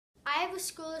have a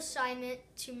school assignment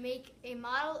to make a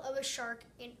model of a shark,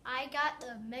 and I got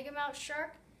the Megamouth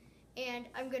Shark, and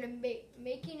I'm going to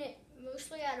making it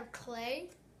mostly out of clay.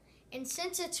 And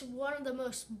since it's one of the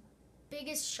most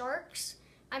biggest sharks,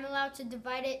 I'm allowed to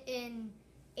divide it in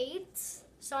eighths.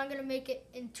 So I'm going to make it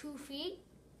in 2 feet,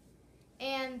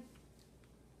 and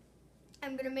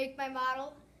I'm going to make my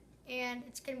model, and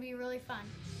it's going to be really fun.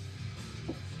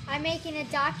 I'm making a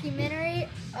documentary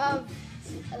of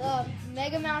the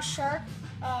Megamouth Shark,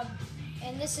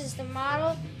 and this is the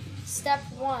model, step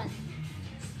 1.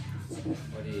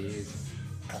 What do you use?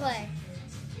 Clay.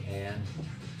 And?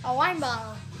 A wine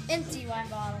bottle, empty wine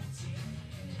bottle,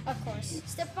 of course.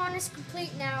 Step 1 is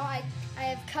complete now. I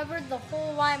have covered the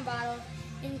whole wine bottle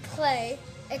in clay,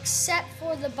 except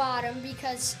for the bottom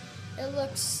because it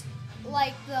looks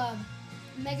like the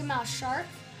Megamouth Shark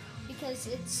because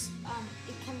it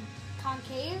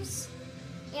concaves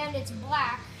and it's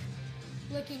black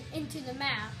looking into the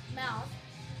mouth.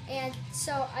 And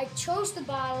so I chose the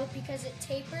bottle because it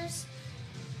tapers,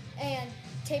 and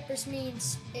tapers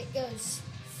means it goes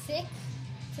thick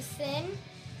to thin,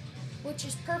 which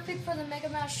is perfect for the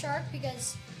Megamouth Shark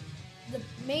because the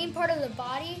main part of the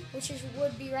body, which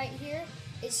would be right here,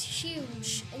 is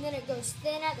huge, and then it goes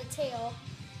thin at the tail.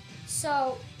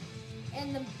 So,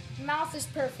 and the mouth is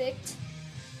perfect.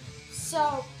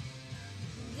 So,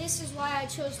 this is why I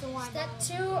chose the wine bottle.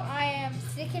 Step 2, I am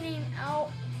thickening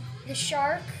out the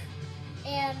shark,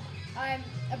 and I'm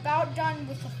about done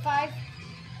with a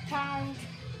 5-pound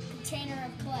container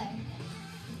of clay,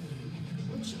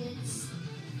 which is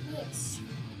this.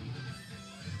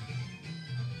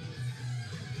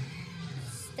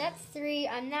 Step 3,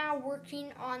 I'm now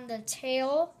working on the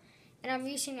tail, and I'm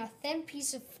using a thin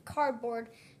piece of cardboard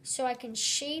so I can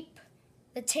shape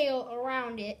the tail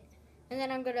around it, and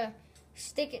then I'm gonna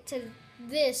stick it to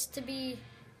this to be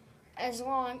as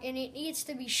long, and it needs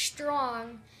to be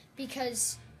strong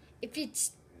because if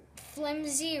it's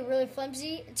flimsy, really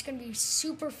flimsy, it's gonna be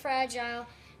super fragile,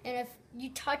 and if you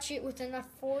touch it with enough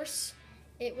force,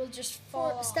 it will just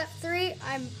fall off. Step 3,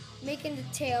 I'm making the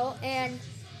tail, and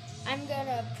I'm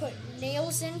gonna put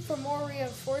nails in for more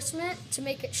reinforcement to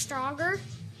make it stronger,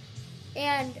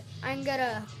 and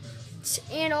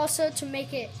also to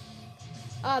make it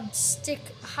stick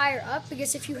higher up,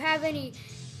 because if you have any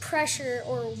pressure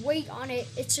or weight on it,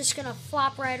 it's just gonna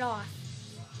flop right off.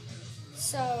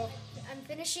 So I'm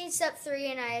finishing step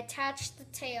 3, and I attached the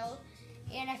tail,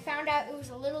 and I found out it was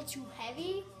a little too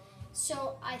heavy,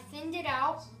 so I thinned it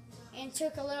out and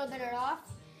took a little bit off,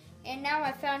 and now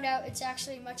I found out it's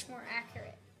actually much more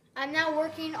accurate. I'm now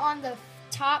working on the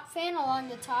top fin along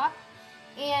the top,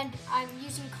 and I'm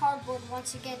using cardboard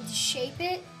once again to shape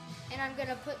it, and I'm going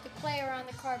to put the clay around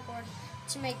the cardboard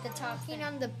to make the top fin.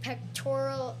 On the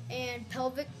pectoral and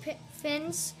pelvic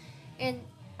fins, and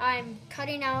I'm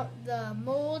cutting out the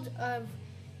mold of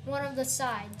one of the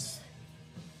sides.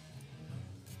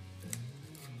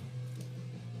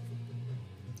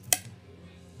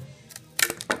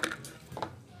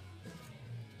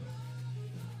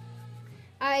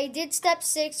 I did step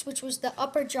 6, which was the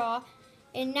upper jaw,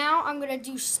 and now I'm going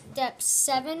to do step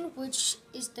 7, which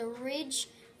is the ridge,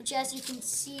 which, as you can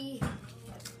see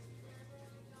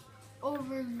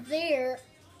over there,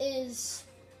 there's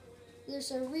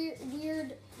a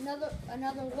weird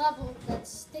another level that's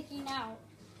sticking out.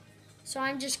 So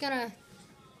I'm just going to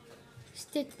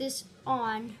stick this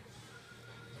on.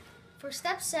 For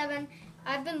step 7,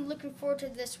 I've been looking forward to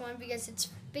this one because it's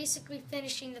basically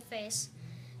finishing the face.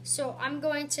 So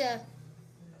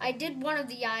I did one of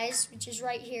the eyes, which is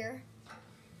right here.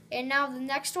 And now the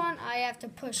next one, I have to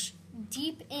push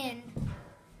deep in,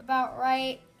 about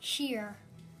right here.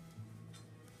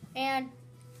 And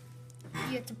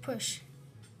you have to push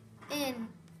in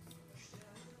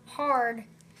hard.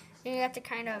 And you have to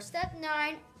kind of. Step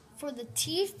 9, for the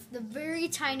teeth, the very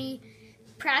tiny,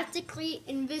 practically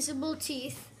invisible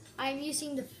teeth,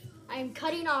 I'm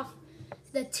cutting off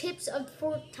the tips of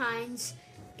fork tines,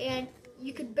 and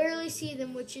you could barely see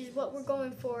them, which is what we're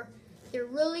going for. They're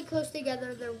really close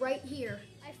together. They're right here.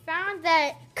 I found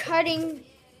that cutting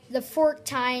the fork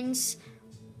tines,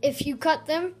 if you cut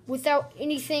them without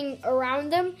anything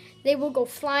around them, they will go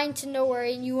flying to nowhere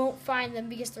and you won't find them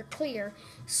because they're clear.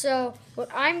 So what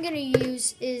I'm going to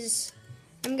use is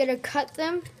I'm going to cut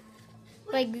them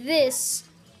like this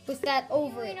with that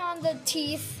over it. On the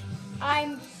teeth,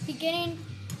 I'm beginning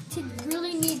to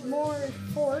really need more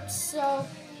forks, so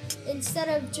instead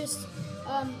of just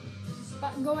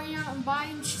going out and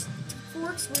buying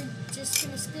forks, we're just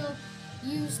going to still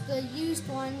use the used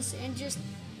ones and just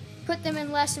put them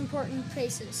in less important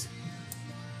places.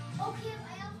 Okay,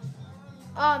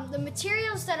 The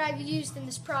materials that I've used in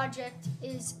this project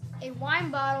is a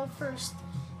wine bottle first,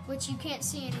 which you can't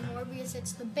see anymore because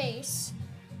it's the base.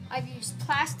 I've used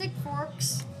plastic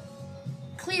forks,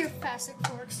 clear plastic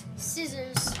forks,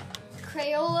 scissors,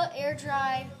 Crayola air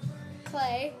dry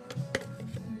clay,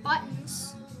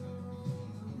 buttons,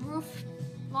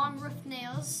 long roof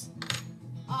nails,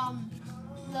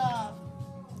 the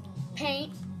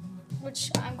paint,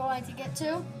 which I'm going to get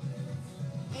to,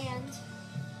 and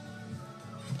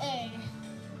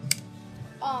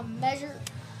a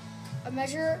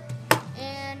measure,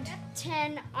 and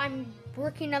 10. I'm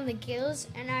working on the gills,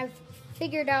 and I've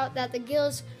figured out that the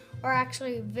gills are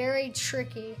actually very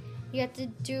tricky. You have to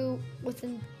do with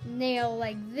a nail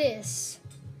like this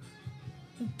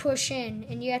and push in,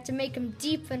 and you have to make them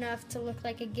deep enough to look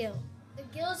like a gill. The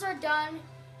gills are done,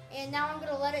 and now I'm going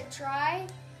to let it dry,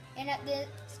 and at the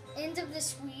end of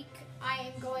this week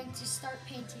I am going to start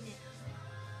painting it.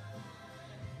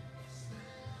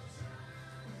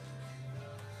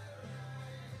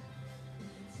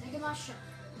 Megamouth Shark.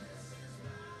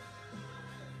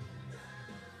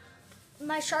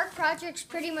 My shark project's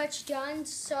pretty much done,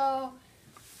 so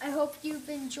I hope you've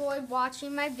enjoyed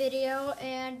watching my video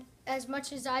and as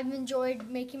much as I've enjoyed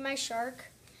making my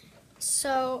shark.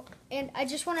 So, and I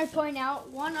just want to point out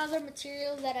one other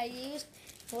material that I used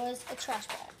was a trash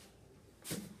bag.